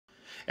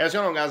Hey, what's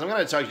going on, guys? I'm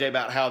going to talk today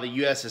about how the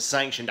U.S. has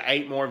sanctioned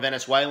 8 more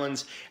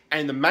Venezuelans,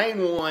 and the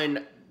main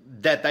one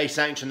that they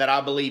sanctioned that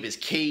I believe is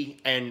key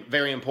and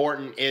very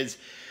important is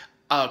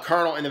a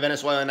colonel in the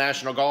Venezuelan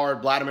National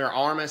Guard, Vladimir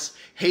Armas.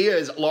 He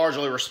is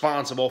largely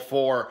responsible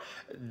for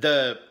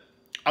the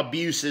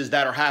abuses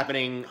that are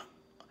happening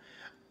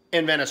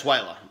in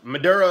Venezuela.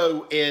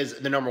 Maduro is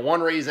the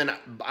 #1 reason.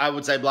 I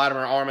would say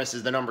Vladimir Armas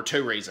is the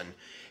 #2 reason.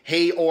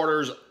 He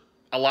orders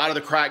a lot of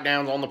the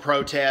crackdowns on the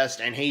protest,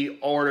 and he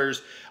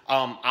orders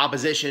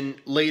opposition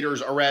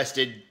leaders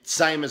arrested,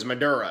 same as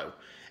Maduro,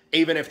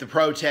 even if the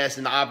protests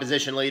and the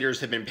opposition leaders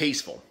have been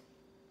peaceful,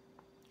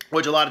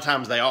 which a lot of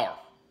times they are.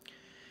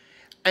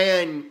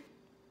 And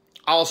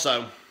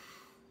also,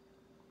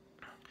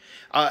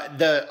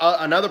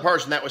 another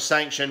person that was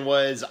sanctioned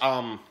was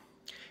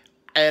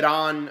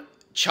Adon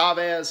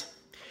Chavez.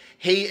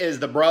 He is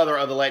the brother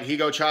of the late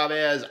Hugo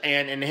Chavez,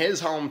 and in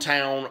his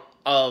hometown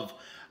of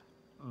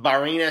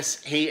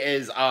Barinas, he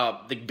is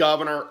the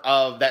governor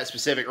of that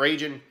specific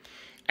region,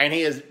 and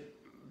he has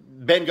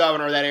been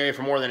governor of that area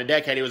for more than a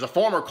decade. He was a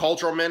former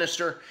cultural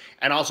minister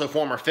and also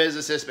former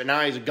physicist, but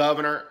now he's a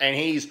governor, and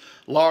he's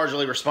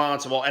largely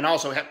responsible, and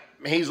also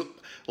he's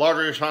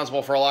largely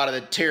responsible for a lot of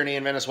the tyranny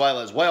in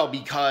Venezuela as well,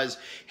 because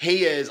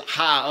he is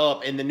high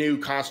up in the new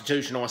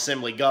Constitutional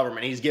Assembly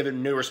government. He's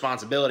given new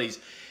responsibilities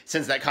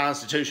since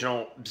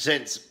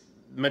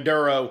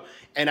Maduro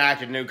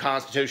enacted a new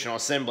Constitutional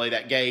Assembly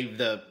that gave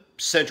the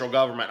central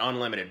government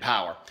unlimited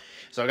power.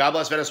 So God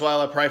bless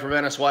Venezuela. Pray for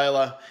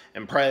Venezuela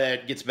and pray that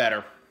it gets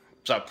better.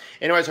 So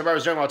anyways, hope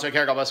everyone's doing well. Take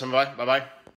care. God bless them. Bye-bye. Bye-bye.